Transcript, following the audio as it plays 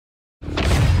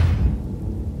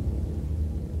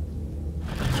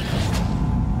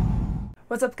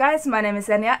What's up guys, my name is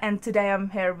Enya and today I'm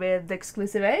here with the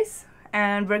exclusive Ace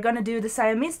and we're gonna do the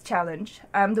Siamese challenge.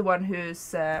 I'm the one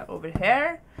who's over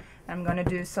here. I'm gonna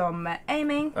do some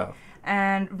aiming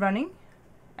and running.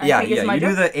 You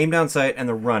do the aim down sight and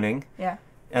the running. Yeah.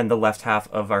 And the left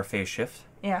half of our phase shift.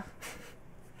 Yeah.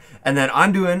 And then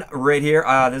I'm doing right here,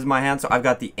 this is my hand, so I've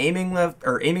got the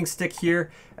aiming stick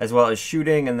here, as well as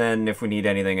shooting, and then if we need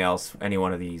anything else, any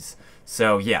one of these.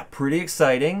 So yeah, pretty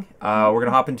exciting. We're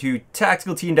gonna hop into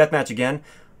tactical team deathmatch again.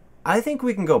 I think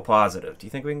we can go positive. Do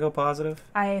you think we can go positive?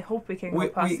 I hope we can go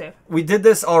positive. We did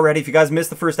this already. If you guys missed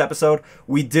the first episode,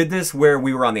 we did this where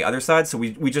we were on the other side, so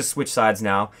we just switched sides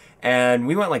now. And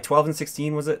we went like 12 and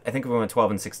 16, was it? I think we went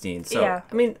 12 and 16. So, yeah.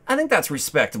 I mean, I think that's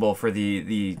respectable for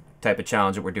the type of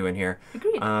challenge that we're doing here.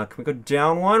 Agreed. Can we go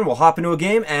down one? We'll hop into a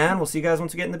game, and we'll see you guys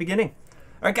once we get in the beginning.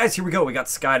 All right, guys, here we go. We got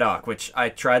Skydock, which I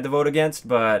tried to vote against,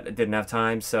 but didn't have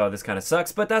time, so this kind of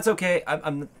sucks. But that's okay.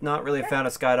 I'm not really a fan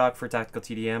of Skydock for tactical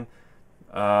TDM.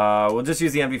 We'll just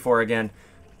use the MV4 again.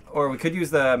 Or we could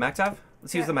use the MacTav.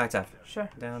 Let's use the MacTav.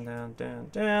 Sure. Down, down, down,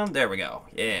 down. There we go.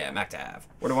 Yeah, MacTav.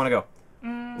 Where do I want to go?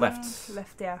 Left.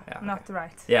 Left, yeah. Not the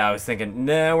right. Yeah, I was thinking,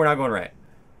 no, we're not going right.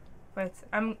 Wait,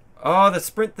 Oh, the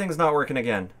sprint thing's not working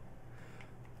again.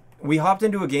 We hopped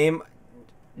into a game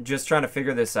just trying to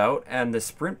figure this out, and the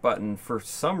sprint button, for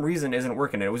some reason, isn't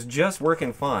working. It was just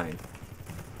working fine.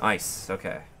 Nice.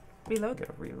 Okay. Reload. Get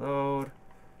a reload.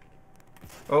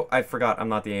 Oh, I forgot. I'm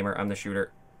not the aimer. I'm the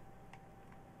shooter.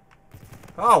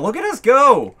 Oh, look at us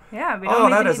go! Yeah, we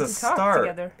don't even need to talk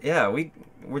together. Yeah,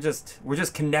 we're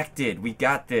just connected. We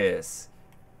got this.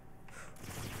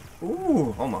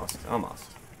 Ooh, almost.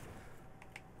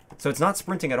 So it's not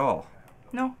sprinting at all.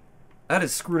 No. That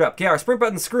is screwed up. Yeah, our sprint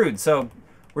button's screwed. So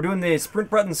we're doing the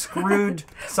sprint button screwed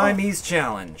Siamese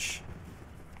challenge.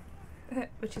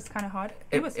 Which is kind of hard.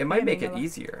 It might make it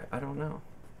easier. I don't know.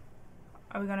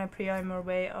 Are we gonna pre-aim our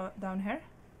way down here?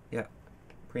 Yeah.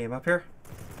 Pre-aim up here.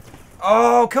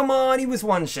 Oh, come on. He was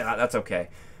one shot. That's okay.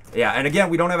 Yeah, and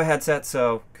again, we don't have a headset,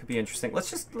 so could be interesting.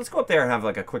 Let's go up there and have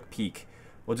like a quick peek.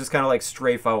 We'll just kind of like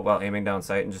strafe out while aiming down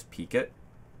sight and just peek it.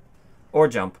 Or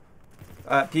jump.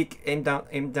 Peek, aim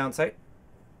down sight.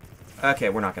 Okay,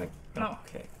 we're not gonna. No.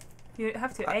 Okay. You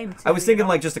have to aim. I was thinking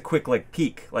like just a quick like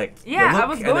peek, like yeah, look I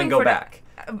was going and then go back.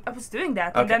 I was doing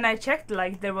that, and then I checked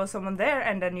like there was someone there,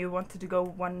 and then you wanted to go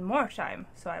one more time.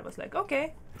 So I was like,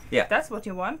 okay, yeah, that's what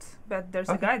you want. But there's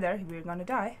a guy there. We're gonna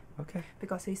die. Okay.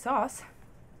 Because he saw us.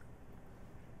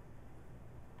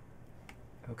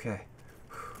 Okay.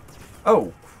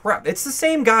 Oh crap! It's the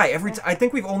same guy every time. I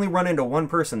think we've only run into one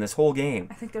person this whole game.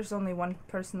 I think there's only one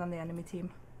person on the enemy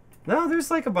team. No, there's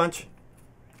like a bunch.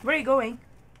 Where are you going?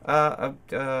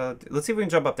 Let's see if we can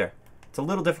jump up there. It's a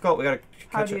little difficult. We gotta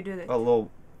How do you do this? A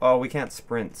little. Oh, we can't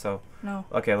sprint, so. No.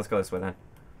 Okay, let's go this way then.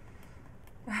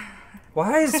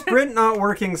 Why is sprint not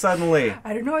working suddenly?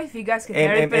 I don't know if you guys can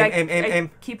hear it, but I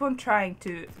keep on trying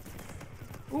to.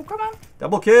 Oh, come on!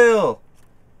 Double kill!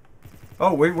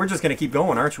 Oh, we're just gonna keep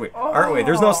going, aren't we? Oh. Aren't we?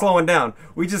 There's no slowing down.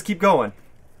 We just keep going.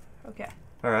 Okay.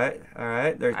 All right.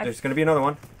 There's gonna be another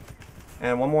one,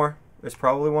 and one more. There's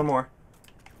probably one more.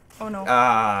 Oh no!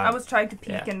 I was trying to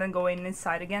peek and then go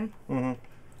inside again.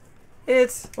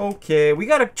 It's okay. We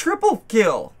got a triple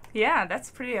kill. Yeah,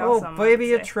 that's pretty awesome. Oh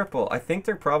baby, a triple. I think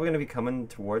they're probably gonna be coming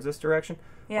towards this direction.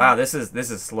 Yeah. Wow, this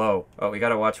is slow. Oh, we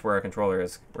gotta watch where our controller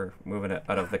is. We're moving it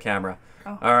out of the camera.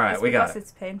 Oh, all right, we got it. Because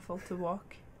it's painful to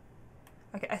walk.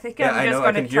 Okay, I think I know.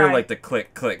 I can hear like the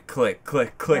click, click, click,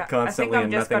 click, click constantly,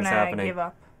 and nothing's happening. I think I'm just gonna give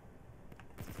up.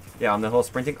 Yeah, on the whole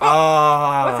sprinting.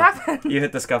 Oh! What's happened? You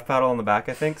hit the scuff paddle on the back,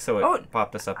 I think, so it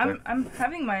popped us up there. I'm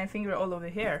having my finger all over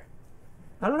here.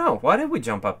 I don't know. Why did we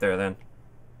jump up there then?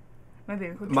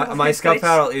 Maybe my scuff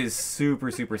paddle is super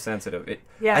sensitive.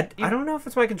 I don't know if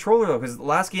it's my controller though, because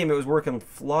last game it was working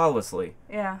flawlessly.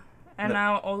 Yeah, and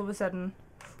now all of a sudden.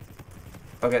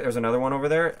 Okay, there's another one over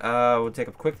there. We'll take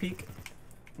a quick peek.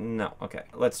 No, okay.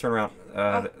 Let's turn around.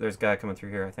 There's a guy coming through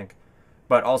here, I think.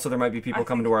 But also there might be people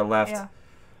coming to our left. Yeah.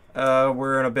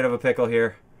 We're in a bit of a pickle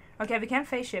here. Okay, we can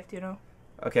phase shift, you know.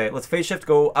 Okay, let's phase shift,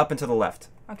 go up and to the left.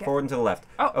 Okay. Forward and to the left.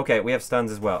 Oh. Okay, we have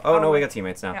stuns as well. Oh, no, we got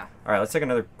teammates now. Yeah. All right, let's take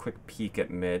another quick peek at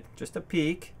mid. Just a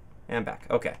peek and back.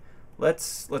 Okay.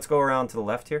 Let's go around to the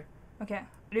left here. Okay.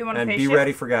 Do you want to phase shift? And be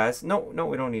ready for guys. No,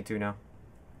 we don't need to now.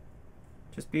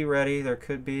 Just be ready. There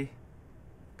could be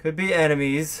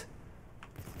enemies.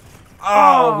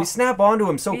 Oh, we snap onto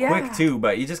him so quick too,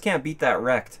 but you just can't beat that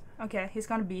wrecked. Okay, he's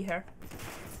gonna be here.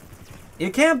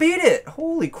 You can't beat it.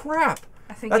 Holy crap.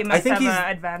 I think he must have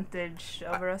an advantage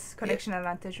over us, connection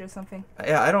advantage or something.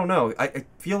 Yeah, I don't know. I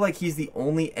feel like he's the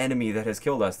only enemy that has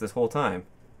killed us this whole time.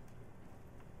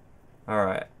 All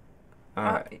right.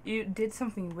 Alright. You did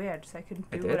something weird, so I couldn't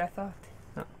do what I thought.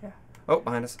 Oh. Yeah. Oh,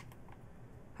 behind us.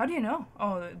 How do you know?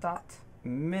 Oh, that.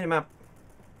 Minimap.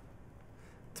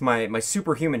 It's my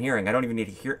superhuman hearing. I don't even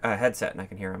need a headset, and I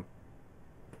can hear him.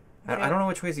 Okay. I don't know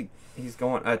which way he's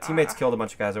going. Teammates killed a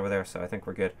bunch of guys over there, so I think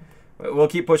we're good. We'll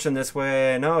keep pushing this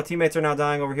way. No, teammates are now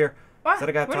dying over here. What? Is that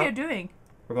a guy up What top? are you doing?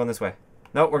 We're going this way.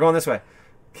 No, we're going this way.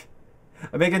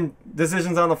 I'm making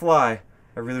decisions on the fly.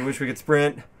 I really wish we could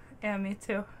sprint. Yeah, me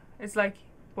too. It's like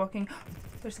walking.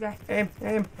 There's a guy. Aim,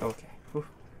 aim. Okay. Whew.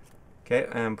 Okay,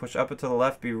 and push up and to the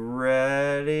left. Be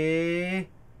ready.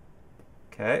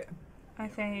 Okay. I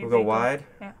think We'll go wide.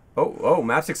 Yeah. Oh,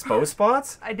 maps exposed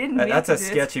spots? I didn't mean That's to a do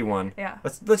sketchy it. one. Yeah.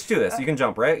 Let's do this. You can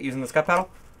jump, right? Using the scuff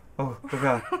paddle? Oh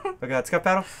god. Oh god, scuff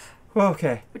paddle. Oh,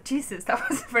 okay. But Jesus, that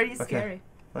was very scary.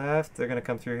 Left. They're gonna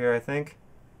come through here, I think.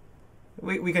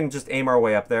 We can just aim our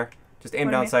way up there. Just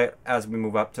aim down sight as we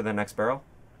move up to the next barrel.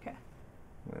 Okay.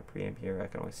 I'm gonna pre-aim here. I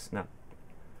can always snap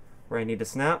where I need to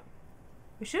snap.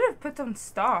 We should have put on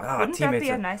stock. Wouldn't that be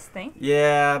a nice thing?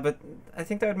 Yeah, but I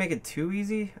think that would make it too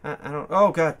easy. I don't...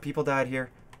 Oh, God. People died here.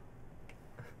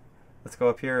 Let's go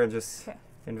up here and just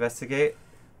investigate.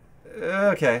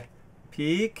 Okay.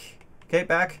 Peek. Okay,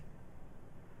 back.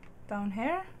 Down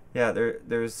here? Yeah,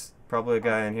 there's probably a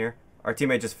guy in here. Our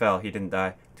teammate just fell. He didn't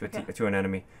die to an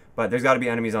enemy. But there's got to be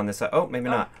enemies on this side. Oh, maybe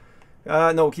not.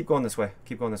 No, keep going this way.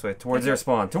 Keep going this way. Towards their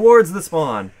spawn. Towards the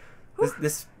spawn.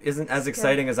 This isn't as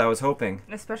exciting as I was hoping.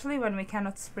 Especially when we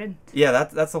cannot sprint. Yeah,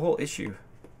 that's the whole issue.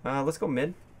 Let's go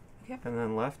mid. Okay. And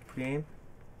then left, pre-aim.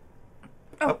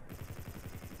 Oh.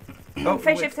 Oh,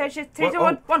 face shift, 3, 2,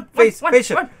 1. Face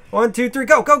shift. 1, 2, 3,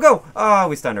 go, go, go. Oh,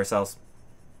 we stunned ourselves.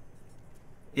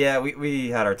 Yeah, we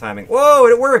had our timing. Whoa,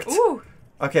 it worked. Ooh.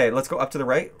 Okay, let's go up to the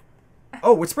right.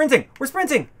 Oh, we're sprinting. We're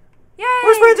sprinting. Yay.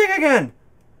 We're sprinting again.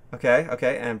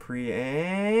 Okay, and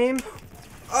pre-aim.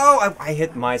 Oh, I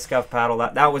hit my scuff paddle.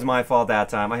 That was my fault that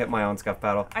time. I hit my own scuff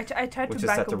paddle. I tried to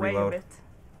back away a bit.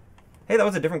 Hey, that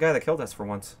was a different guy that killed us for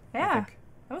once. Yeah,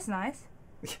 that was nice.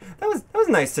 that was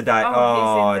nice to die.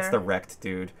 Oh, it's the wrecked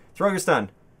dude. Throw your stun.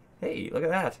 Hey, look at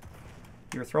that.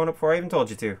 You were throwing it before I even told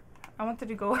you to. I wanted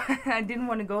to go. I didn't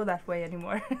want to go that way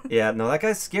anymore. Yeah, no, that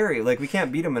guy's scary. Like, we can't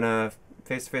beat him in a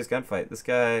face-to-face gunfight. This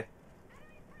guy...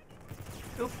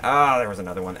 Oop. Ah, there was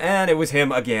another one. And it was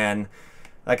him again.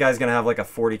 That guy's going to have like a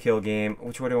 40-kill game.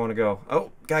 Which way do I want to go?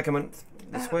 Oh, guy coming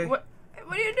this way. What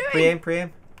are you doing? Pre-aim,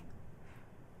 pre-aim.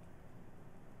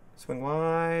 Swing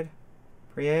wide.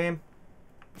 Pre-aim.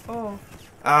 Oh.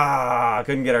 Ah,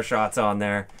 couldn't get our shots on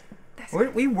there.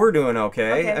 We were doing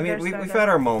okay. I mean, we've had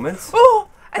our moments. Oh,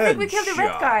 I think we killed the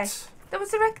red guy. That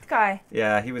was the red guy.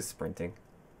 Yeah, he was sprinting.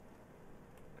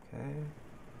 Okay.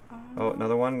 Oh,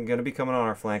 another one going to be coming on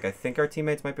our flank. I think our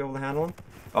teammates might be able to handle him.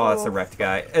 Oh, that's the wrecked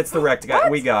guy. It's the wrecked guy.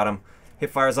 What? We got him.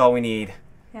 Hipfire's all we need.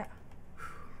 Yeah.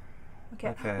 Okay.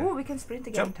 Okay. Ooh, we can sprint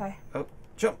again, Jump. Ty. Oh,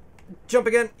 jump. Jump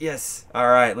again. Yes. All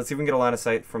right. Let's see if we can get a line of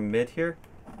sight from mid here.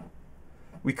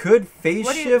 We could face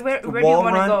shift, where wall do you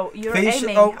want to run. go? You're face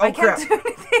aiming. Oh, I crap. can't do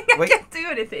anything. I can't do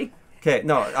anything. Okay,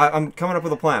 no, I'm coming up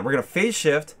with a plan. We're going to phase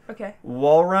shift,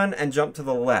 wall run, and jump to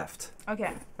the left.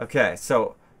 Okay. Okay,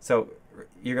 so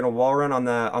you're going to wall run on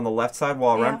the left side,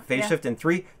 wall run, phase shift in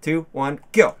 3, 2, 1,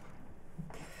 go.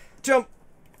 Jump,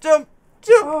 jump,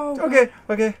 jump. Oh,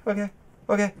 Okay.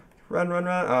 Run.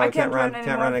 Oh, I can't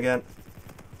run again.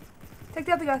 Take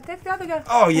the other guy.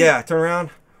 Oh, yeah, turn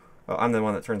around. Oh, I'm the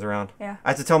one that turns around. Yeah. I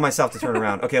have to tell myself to turn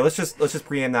around. Okay, let's just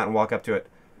pre-aim that and walk up to it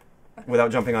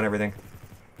without jumping on everything.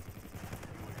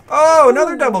 Oh,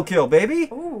 another double kill, baby.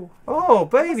 Ooh. Oh,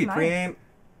 baby, nice. pre-aim.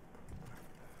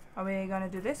 Are we gonna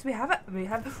do this? We have.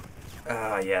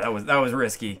 Yeah, that was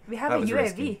risky. We have a UAV.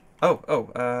 Risky.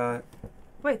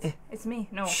 Wait, it's me.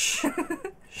 No. Shh.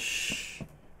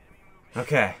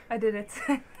 Okay. I did it.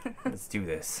 Let's do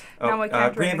this. Now I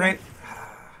can't pre-aim.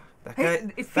 That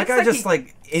guy like just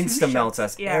like insta-melts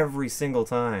us every single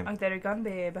time. Oh, they're gonna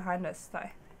be behind us,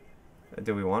 Ty.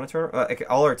 Do we want to turn?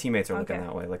 All our teammates are looking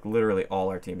that way. Like, literally all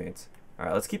our teammates. All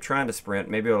right, let's keep trying to sprint.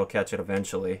 Maybe it'll catch it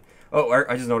eventually. Oh,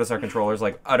 I just noticed our controller's,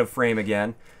 like, out of frame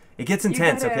again. It gets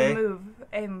intense, okay?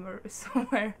 Aim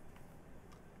somewhere.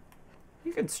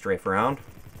 You can strafe around.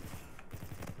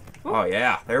 Ooh. Oh,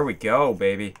 yeah. There we go,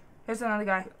 baby. There's another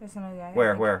guy.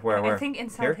 Where? I think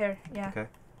inside here. Yeah. Okay.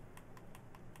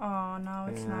 Oh, no,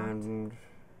 it's not.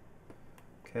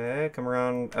 Okay, come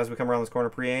around. As we come around this corner,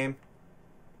 pre-aim.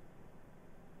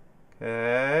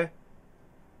 Okay.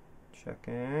 Check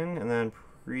in, and then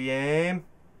pre-aim.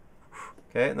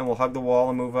 Okay, and then we'll hug the wall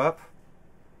and move up.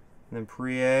 And then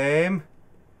pre-aim.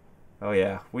 Oh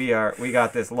yeah, we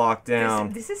got this locked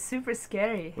down. This is super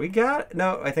scary.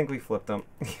 No, I think we flipped them.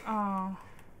 Oh.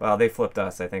 Well, they flipped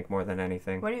us, I think, more than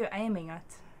anything. What are you aiming at?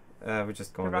 We're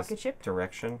just going this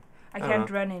direction. I can't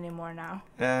run anymore now.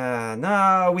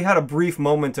 No, we had a brief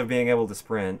moment of being able to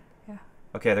sprint. Yeah.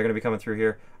 Okay, they're going to be coming through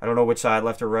here. I don't know which side,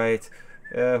 left or right.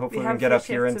 Hopefully we can get up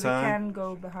here in time. We can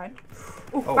go behind.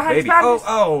 Ooh, oh, baby.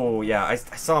 Oh, yeah. I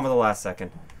saw him at the last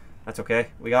second. That's okay.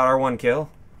 We got our 1 kill.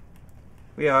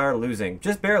 We are losing.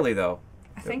 Just barely, though.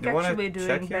 I think actually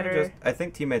doing better. I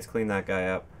think teammates cleaned that guy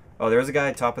up. Oh, there's a guy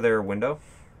at top of their window.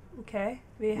 Okay.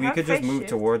 We could just move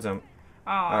towards him. Oh,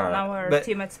 now our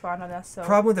teammates spawn on us. So.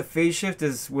 Problem with the phase shift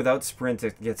is without sprint,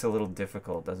 it gets a little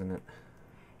difficult, doesn't it?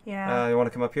 Yeah. You want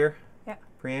to come up here? Yeah.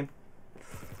 Pre-aim?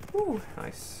 Ooh.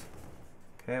 Nice.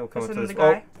 Okay, we'll come up to this.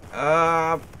 Guy.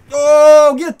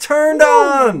 Oh, get turned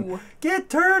on! Get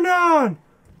turned on!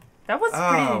 That was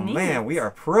pretty neat. Oh, man, we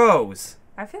are pros.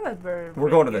 I feel like we're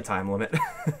going to the time limit.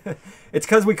 It's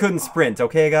because we couldn't sprint,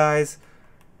 okay, guys?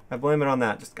 I blame it on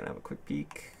that. Just going to have a quick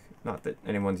peek. Not that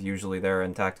anyone's usually there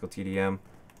in tactical TDM.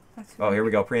 Here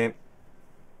we go. Pre-aim.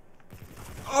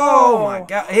 Oh, my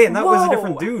God. Hey, and that was a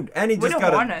different dude. And he just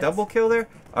got a double kill there.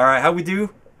 All right, how'd we do?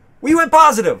 We went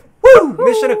positive. Woo!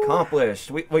 Mission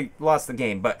accomplished. We lost the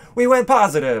game, but we went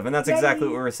positive, and that's exactly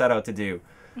what we were set out to do.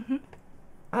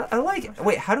 I like it.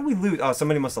 Wait, how did we lose? Oh,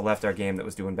 somebody must have left our game that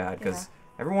was doing bad, because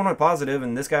everyone went positive,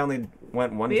 and this guy only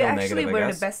went 1 kill negative, I guess. We actually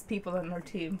were the best people on our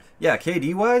team. Yeah,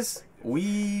 KD-wise,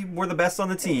 we were the best on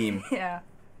the team. Yeah.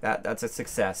 That's a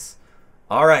success.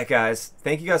 All right, guys.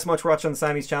 Thank you guys so much for watching the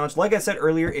Siamese Challenge. Like I said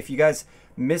earlier, if you guys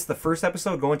missed the first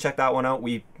episode, go and check that one out.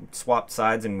 We swapped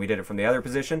sides, and we did it from the other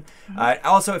position.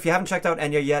 Also, if you haven't checked out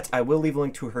Enya yet, I will leave a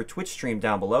link to her Twitch stream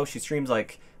down below. She streams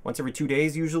like once every 2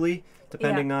 days usually,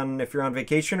 depending on if you're on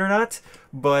vacation or not.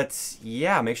 But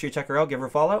yeah, make sure you check her out, give her a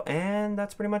follow, and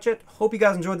that's pretty much it. Hope you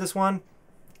guys enjoyed this one.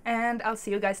 And I'll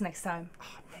see you guys next time.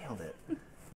 Oh, nailed it.